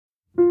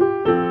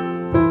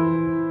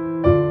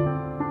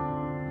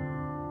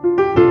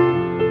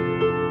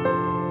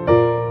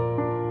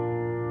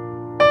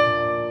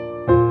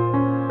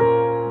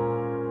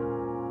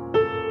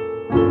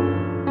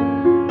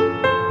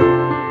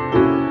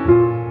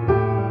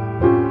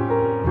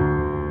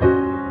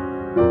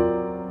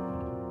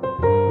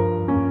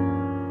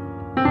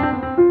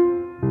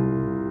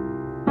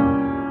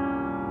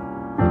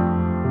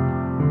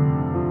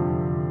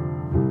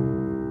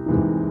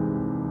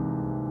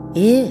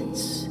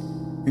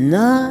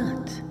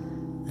not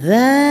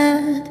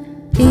that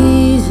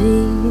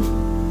easy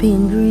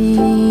being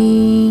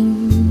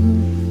green.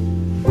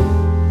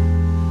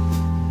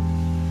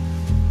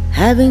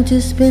 Having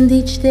to spend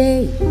each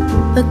day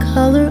the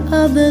color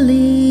of the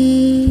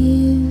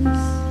leaves,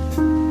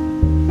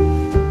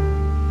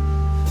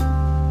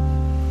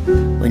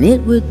 when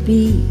it would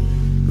be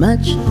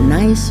much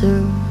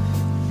nicer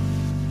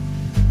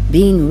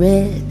being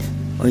red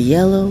or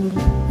yellow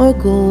or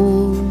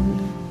gold,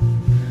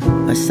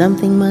 or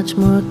something much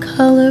more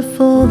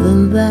colorful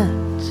than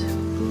that.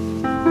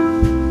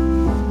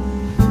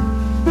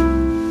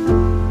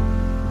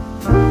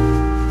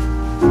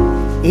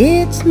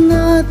 It's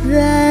not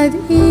that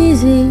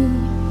easy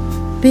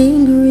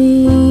being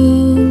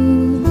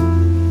green.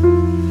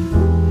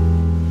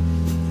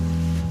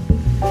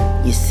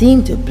 You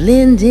seem to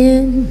blend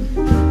in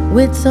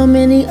with so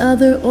many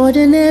other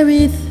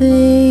ordinary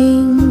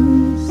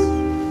things,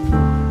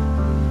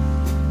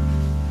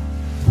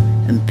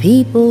 and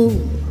people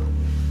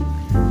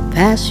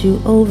pass you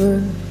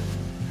over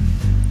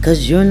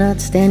 'cause you're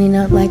not standing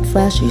out like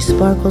flashy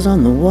sparkles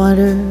on the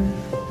water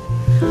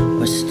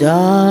or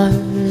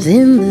stars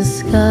in the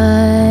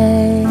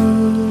sky.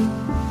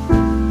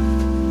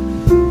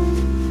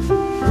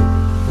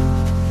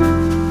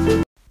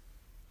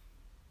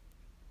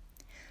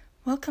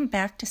 Welcome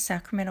back to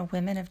Sacramento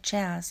Women of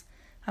Jazz,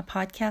 a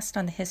podcast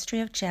on the history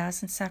of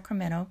jazz in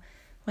Sacramento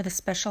with a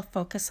special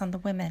focus on the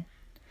women.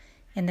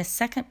 In this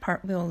second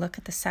part, we will look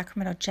at the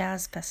Sacramento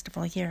Jazz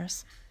Festival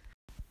years.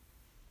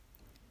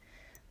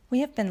 We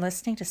have been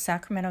listening to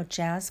Sacramento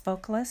jazz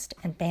vocalist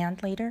and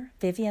band leader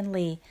Vivian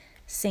Lee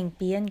sing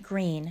Bein'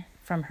 Green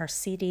from her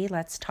CD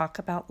Let's Talk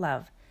About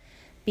Love.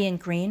 Bein'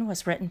 Green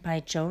was written by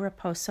Joe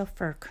Raposo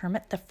for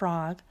Kermit the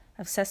Frog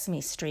of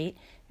Sesame Street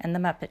and The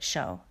Muppet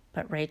Show,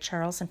 but Ray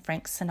Charles and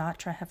Frank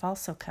Sinatra have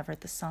also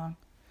covered the song.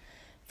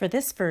 For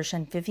this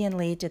version, Vivian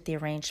Lee did the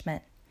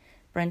arrangement.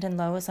 Brendan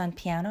Lowe is on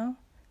piano,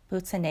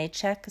 Boots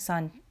Anachek is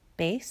on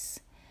bass,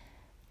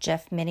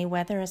 Jeff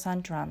Miniweather is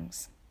on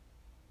drums.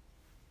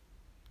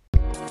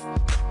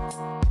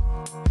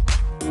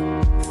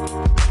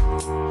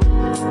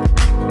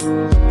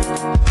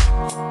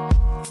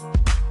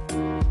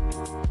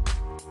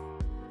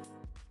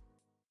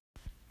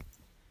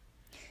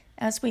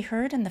 As we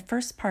heard in the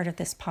first part of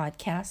this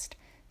podcast,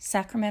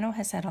 Sacramento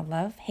has had a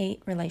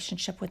love-hate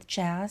relationship with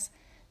jazz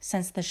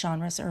since the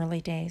genre's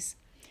early days.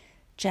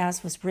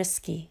 Jazz was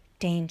risky,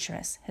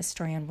 dangerous,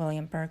 historian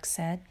William Berg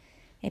said.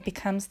 It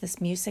becomes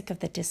this music of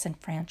the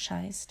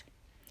disenfranchised.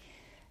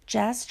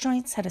 Jazz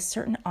joints had a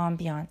certain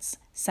ambiance,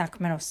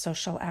 Sacramento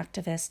social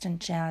activist and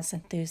jazz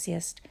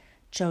enthusiast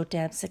Joe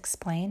Debs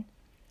explained.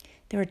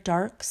 They were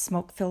dark,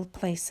 smoke-filled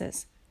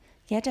places.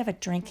 You had to have a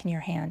drink in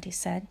your hand, he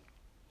said.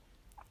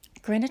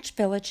 Greenwich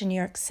Village in New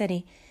York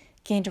City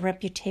gained a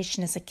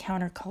reputation as a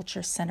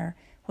counterculture center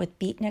with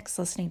beatniks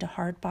listening to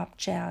hard bop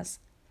jazz.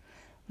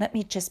 Let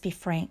me just be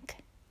frank,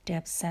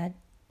 Debs said.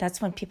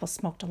 That's when people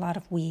smoked a lot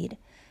of weed.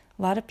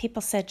 A lot of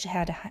people said you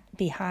had to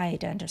be high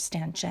to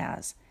understand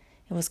jazz.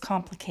 It was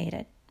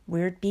complicated.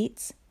 Weird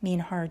beats mean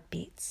hard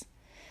beats.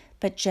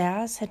 But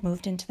jazz had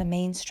moved into the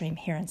mainstream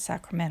here in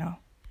Sacramento.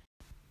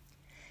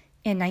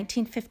 In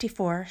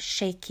 1954,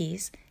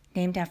 Shakey's,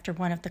 named after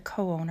one of the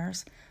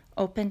co-owners,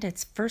 opened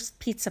its first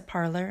pizza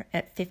parlor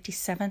at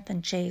 57th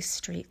and J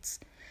Streets.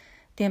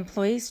 The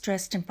employees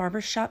dressed in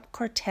barbershop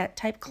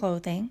quartet-type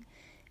clothing,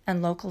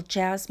 and local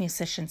jazz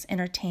musicians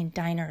entertained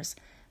diners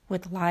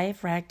with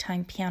live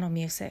ragtime piano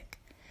music.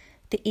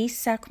 The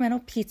East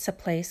Sacramento Pizza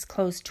Place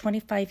closed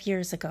 25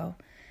 years ago,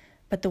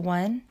 but the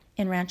one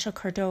in Rancho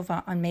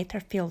Cordova on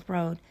Matherfield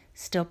Road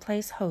still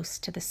plays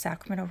host to the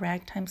Sacramento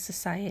Ragtime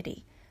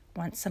Society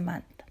once a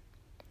month.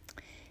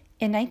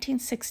 In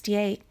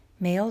 1968,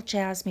 male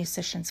jazz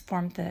musicians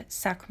formed the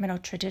Sacramento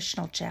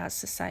Traditional Jazz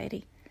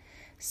Society.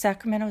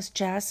 Sacramento's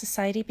Jazz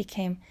Society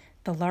became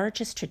the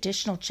largest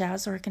traditional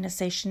jazz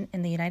organization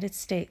in the United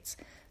States,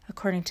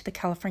 according to the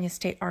California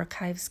State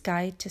Archives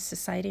Guide to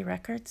Society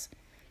Records.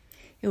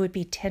 It would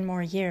be 10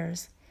 more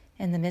years,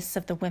 in the midst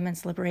of the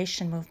women's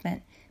liberation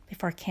movement,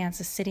 before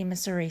Kansas City,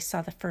 Missouri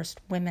saw the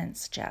first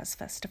Women's Jazz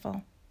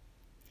Festival.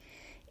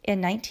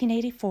 In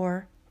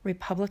 1984,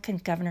 Republican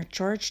Governor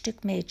George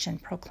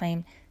Deukmejian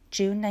proclaimed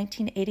June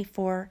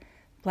 1984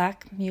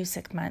 Black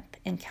Music Month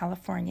in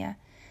California,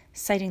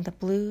 citing the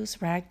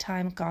blues,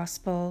 ragtime,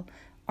 gospel,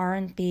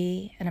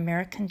 R&B, and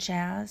American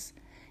jazz,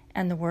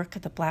 and the work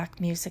of the Black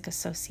Music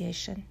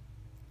Association.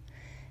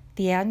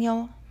 The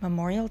annual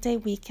Memorial Day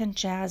Weekend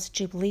Jazz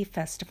Jubilee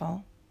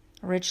Festival,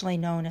 originally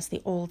known as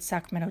the Old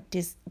Sacramento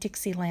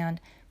Dixieland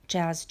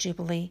Jazz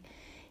Jubilee,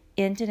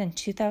 ended in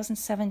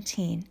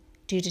 2017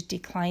 due to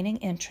declining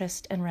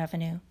interest and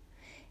revenue.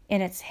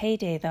 In its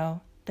heyday,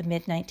 though, the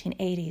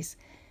mid-1980s,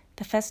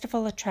 the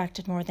festival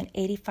attracted more than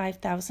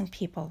 85,000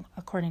 people,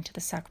 according to the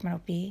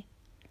Sacramento Bee.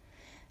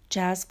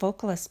 Jazz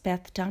vocalist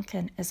Beth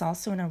Duncan is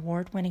also an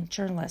award-winning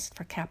journalist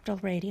for Capital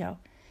Radio.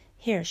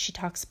 Here she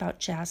talks about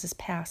jazz's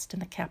past in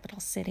the capital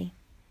city.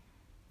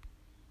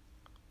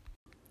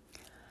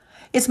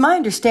 It's my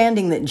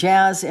understanding that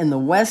jazz in the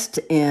West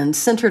End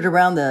centered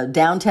around the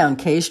downtown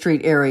K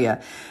Street area.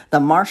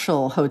 The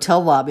Marshall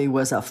Hotel lobby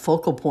was a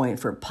focal point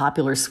for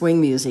popular swing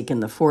music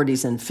in the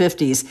 40s and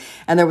 50s,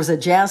 and there was a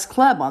jazz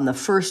club on the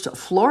first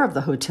floor of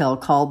the hotel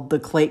called the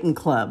Clayton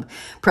Club.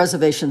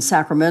 Preservation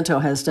Sacramento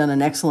has done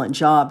an excellent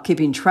job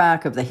keeping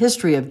track of the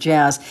history of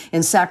jazz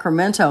in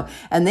Sacramento,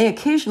 and they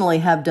occasionally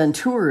have done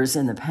tours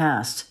in the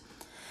past.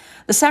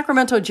 The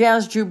Sacramento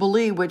Jazz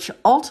Jubilee, which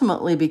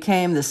ultimately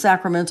became the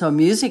Sacramento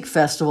Music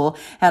Festival,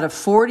 had a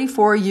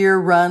 44-year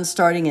run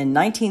starting in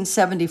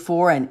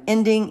 1974 and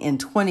ending in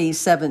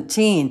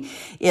 2017.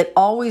 It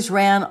always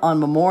ran on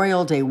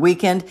Memorial Day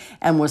weekend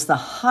and was the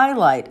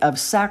highlight of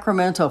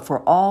Sacramento for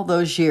all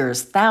those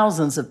years.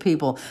 Thousands of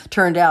people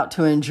turned out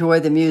to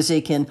enjoy the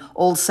music in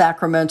Old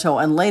Sacramento,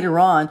 and later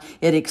on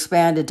it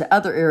expanded to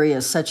other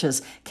areas such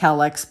as Cal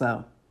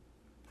Expo.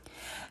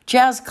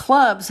 Jazz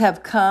clubs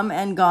have come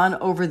and gone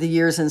over the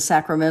years in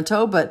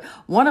Sacramento, but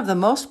one of the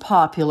most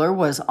popular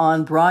was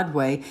on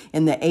Broadway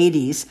in the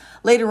 80s.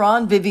 Later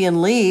on,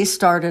 Vivian Lee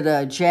started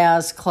a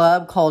jazz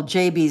club called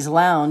JB's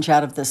Lounge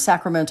out of the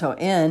Sacramento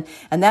Inn,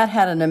 and that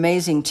had an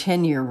amazing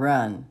 10-year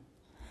run.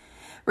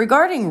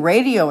 Regarding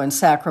radio in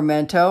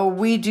Sacramento,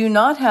 we do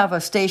not have a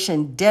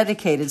station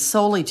dedicated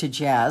solely to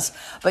jazz,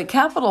 but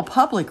Capital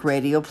Public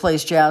Radio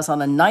plays jazz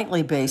on a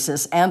nightly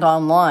basis and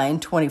online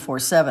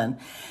 24/7.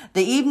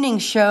 The evening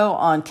show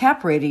on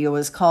Cap Radio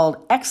is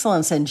called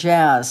Excellence in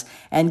Jazz,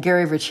 and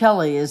Gary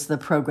Vercelli is the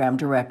program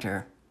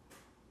director.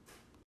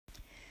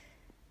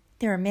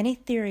 There are many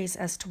theories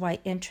as to why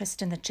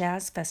interest in the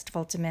Jazz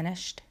Festival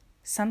diminished.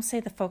 Some say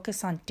the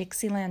focus on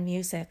Dixieland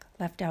music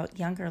left out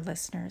younger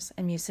listeners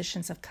and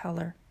musicians of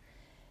color.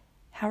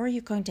 How are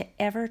you going to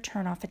ever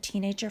turn off a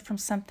teenager from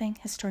something,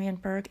 historian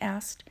Berg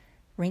asked?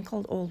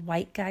 Wrinkled old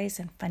white guys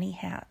in funny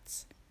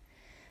hats.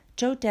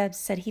 Joe Debs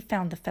said he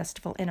found the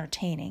festival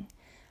entertaining.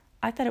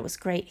 I thought it was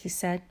great, he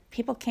said.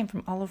 People came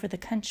from all over the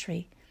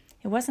country.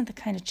 It wasn't the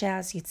kind of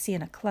jazz you'd see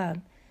in a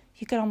club.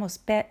 You could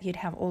almost bet you'd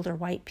have older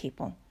white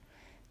people.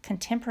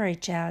 Contemporary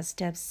jazz,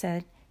 Debs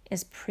said,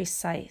 is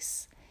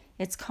precise.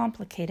 It's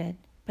complicated,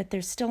 but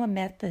there's still a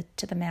method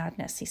to the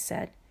madness, he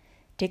said.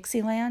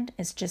 Dixieland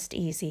is just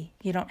easy.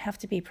 You don't have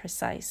to be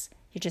precise.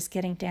 You're just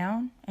getting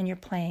down and you're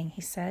playing,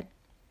 he said.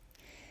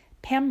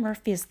 Pam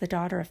Murphy is the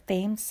daughter of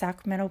famed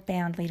Sacramento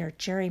band leader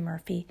Jerry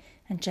Murphy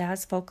and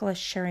jazz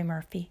vocalist Sherry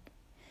Murphy.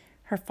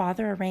 Her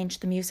father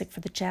arranged the music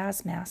for the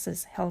jazz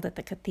masses held at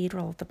the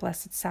Cathedral of the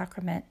Blessed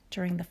Sacrament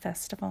during the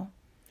festival.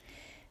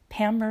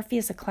 Pam Murphy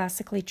is a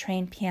classically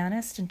trained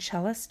pianist and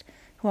cellist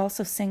who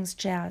also sings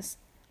jazz.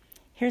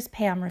 Here's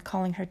Pam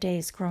recalling her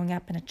days growing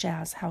up in a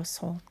jazz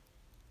household.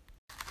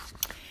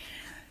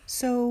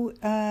 So,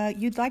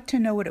 you'd like to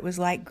know what it was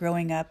like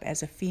growing up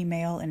as a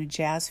female in a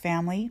jazz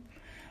family?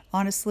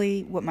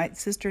 Honestly, what my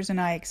sisters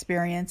and I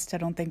experienced, I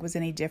don't think was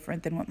any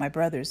different than what my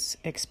brothers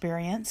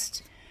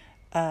experienced.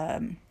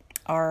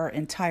 Our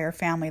entire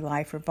family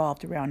life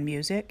revolved around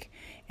music,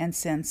 and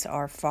since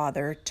our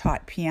father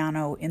taught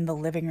piano in the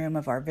living room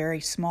of our very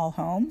small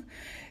home,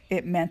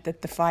 it meant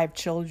that the 5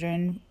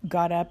 children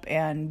got up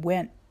and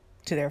went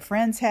to their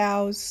friend's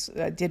house,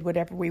 did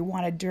whatever we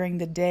wanted during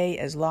the day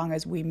as long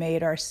as we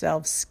made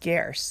ourselves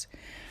scarce.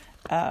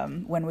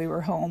 When we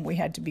were home, we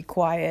had to be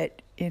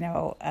quiet,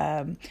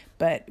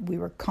 but we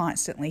were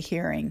constantly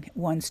hearing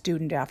one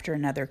student after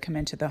another come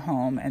into the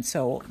home, and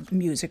so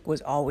music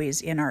was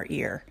always in our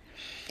ear.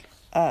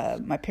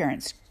 My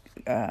parents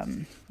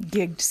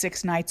gigged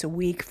 6 nights a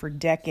week for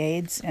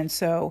decades, and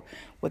so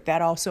what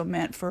that also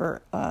meant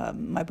for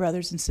my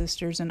brothers and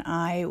sisters and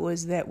I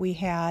was that we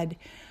had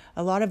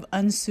a lot of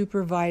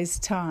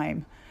unsupervised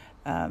time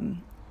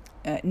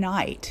at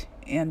night.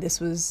 And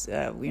this was,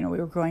 we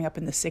were growing up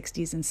in the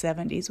 60s and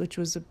 70s, which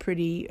was a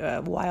pretty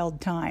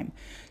wild time.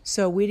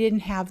 So we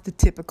didn't have the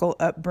typical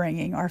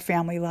upbringing. Our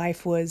family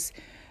life was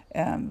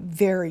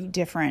very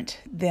different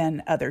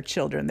than other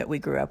children that we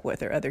grew up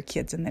with or other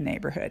kids in the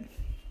neighborhood.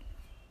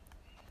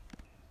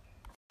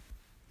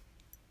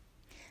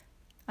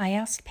 I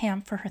asked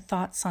Pam for her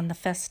thoughts on the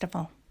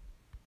festival.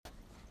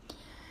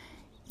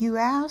 You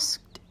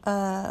asked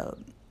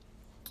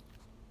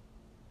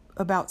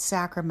about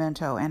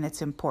Sacramento and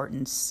its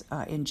importance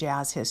in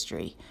jazz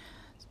history.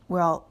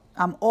 Well,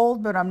 I'm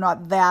old, but I'm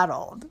not that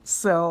old,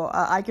 so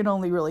I can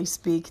only really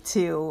speak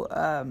to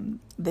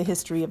the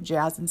history of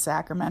jazz in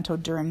Sacramento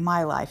during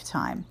my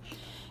lifetime.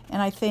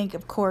 And I think,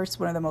 of course,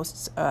 one of the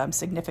most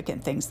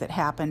significant things that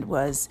happened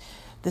was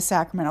the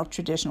Sacramento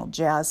Traditional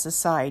Jazz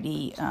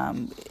Society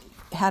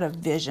had a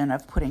vision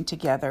of putting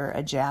together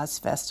a jazz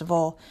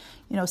festival,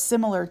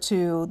 similar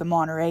to the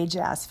Monterey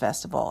Jazz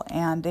Festival.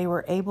 And they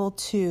were able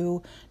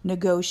to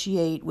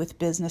negotiate with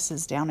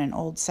businesses down in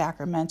Old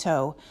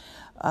Sacramento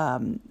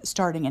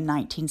starting in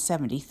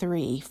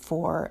 1973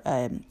 for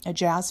a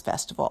jazz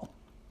festival.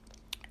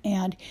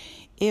 And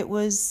it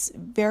was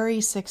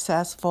very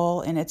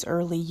successful in its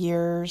early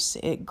years.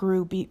 It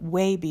grew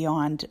way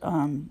beyond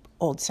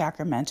Old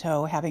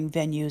Sacramento, having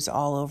venues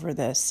all over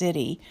the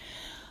city.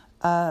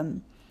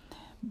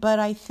 But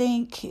I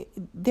think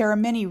there are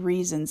many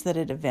reasons that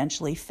it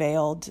eventually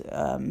failed,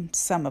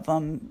 some of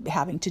them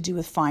having to do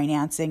with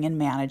financing and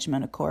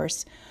management, of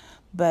course.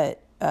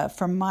 But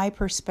from my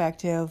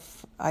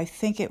perspective, I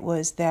think it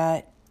was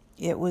that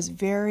it was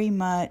very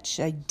much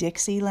a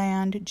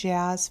Dixieland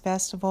jazz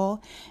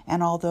festival.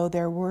 And although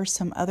there were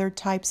some other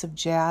types of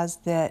jazz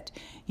that,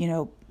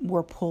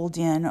 were pulled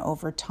in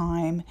over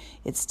time,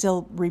 it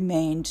still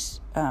remained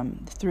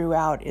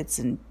throughout its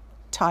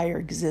entire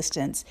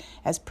existence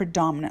as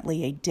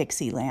predominantly a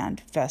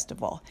Dixieland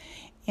festival.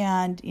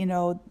 And,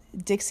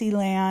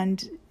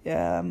 Dixieland,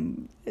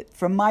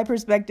 from my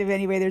perspective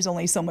anyway, there's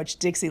only so much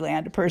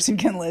Dixieland a person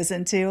can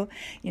listen to,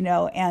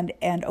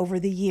 and over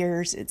the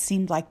years, it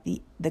seemed like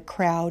the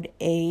crowd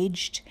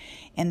aged,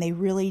 and they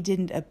really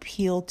didn't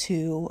appeal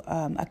to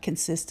a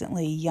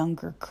consistently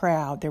younger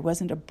crowd. There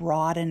wasn't a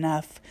broad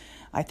enough,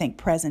 I think,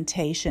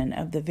 presentation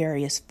of the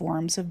various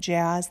forms of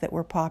jazz that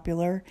were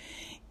popular.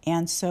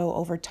 And so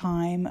over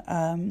time,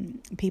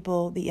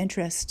 the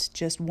interest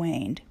just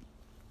waned.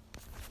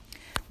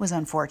 It was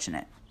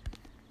unfortunate.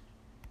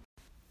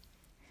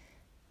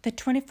 The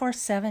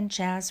 24/7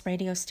 jazz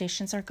radio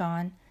stations are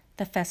gone,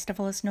 the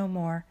festival is no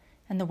more,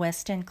 and the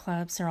West End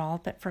clubs are all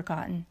but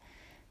forgotten.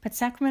 But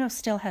Sacramento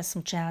still has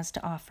some jazz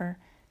to offer,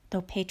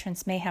 though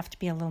patrons may have to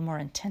be a little more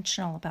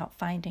intentional about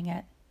finding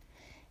it.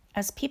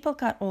 As people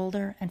got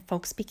older and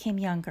folks became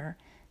younger,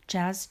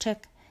 jazz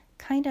took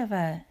kind of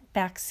a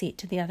backseat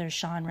to the other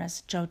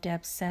genres, Joe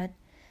Debs said.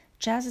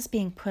 Jazz is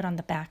being put on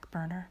the back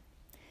burner.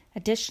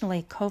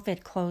 Additionally,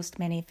 COVID closed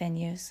many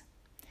venues.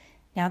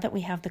 Now that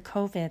we have the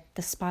COVID,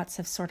 the spots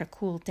have sort of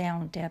cooled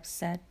down, Debs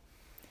said.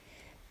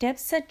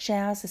 Debs said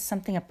jazz is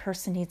something a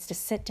person needs to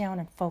sit down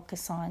and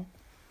focus on.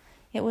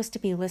 It was to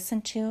be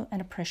listened to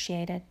and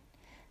appreciated.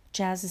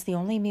 Jazz is the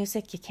only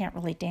music you can't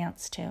really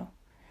dance to.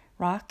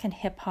 Rock and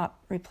hip-hop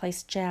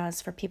replaced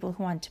jazz for people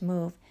who want to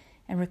move,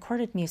 and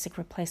recorded music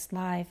replaced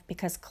live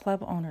because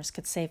club owners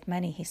could save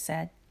money, he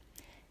said.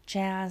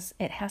 Jazz,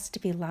 it has to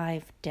be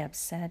live, Debs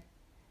said.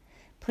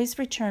 Please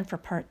return for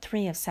part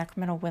 3 of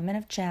Sacramento Women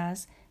of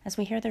Jazz as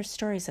we hear their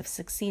stories of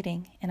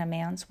succeeding in a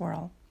man's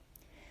world.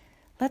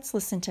 Let's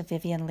listen to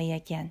Vivian Lee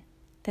again.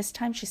 This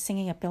time she's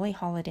singing a Billie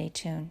Holiday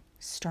tune,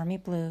 Stormy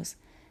Blues,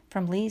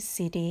 from Lee's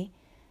CD,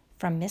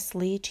 From Miss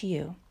Lee to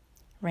You.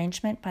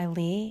 Arrangement by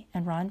Lee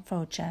and Ron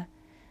Foggia.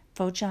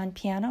 Foggia on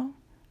piano,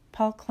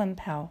 Paul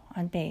Klimpow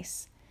on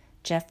bass,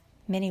 Jeff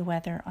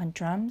Miniweather on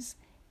drums,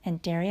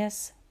 and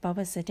Darius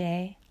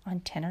Bobazadeh on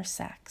tenor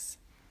sax.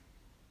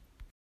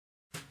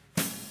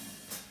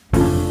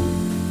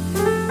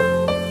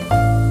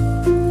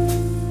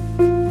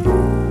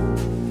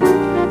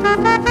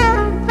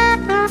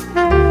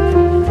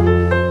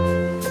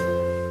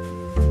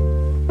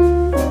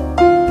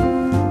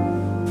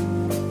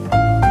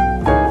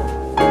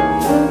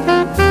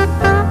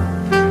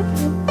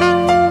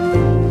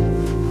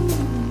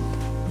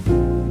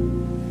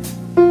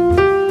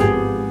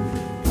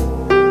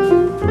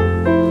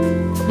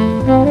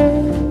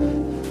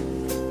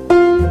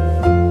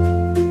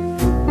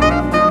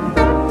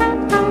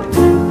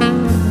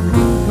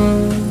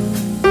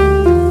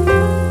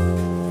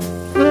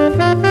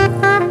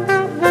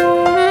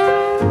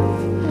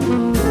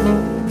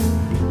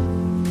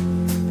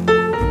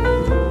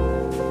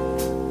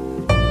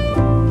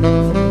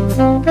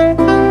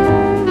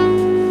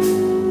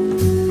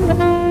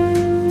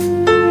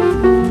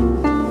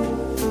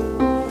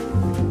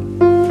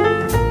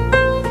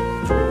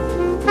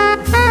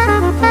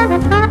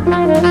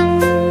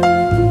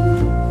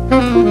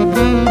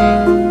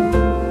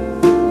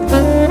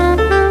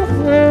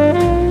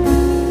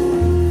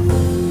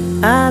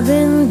 I've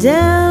been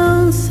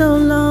down so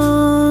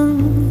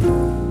long.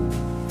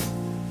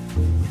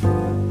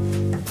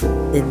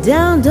 The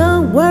down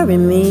don't worry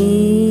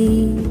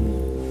me.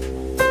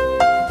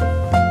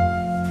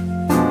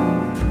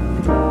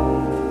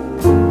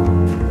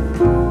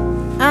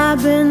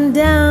 I've been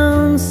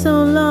down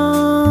so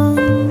long.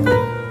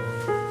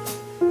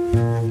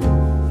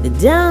 The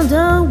down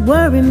don't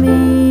worry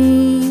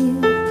me.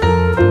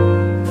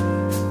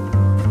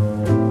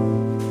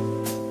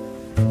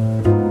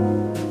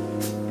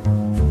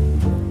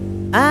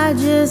 I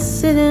just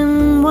sit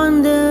and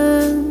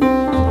wonder,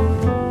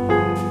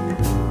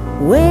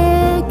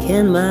 where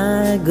can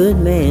my good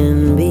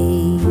man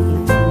be?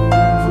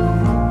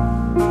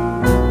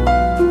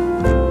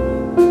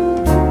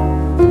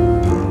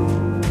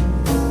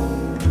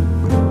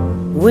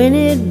 When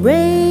it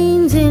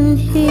rains in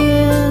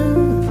here,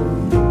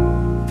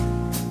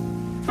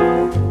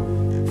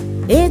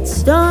 it's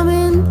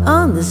storming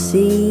on the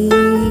sea.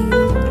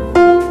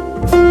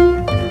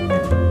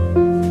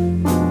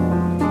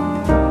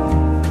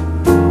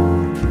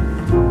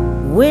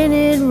 When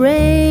it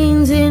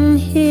rains in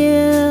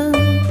here,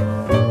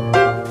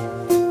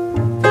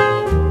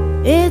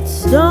 it's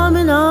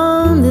storming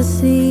on the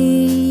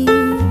sea.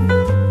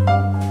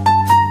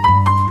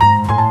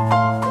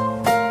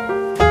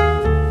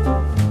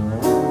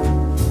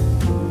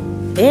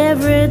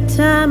 Every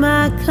time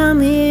I come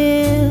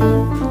here,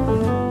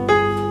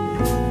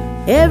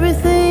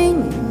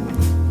 everything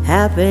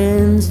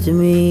happens to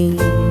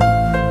me.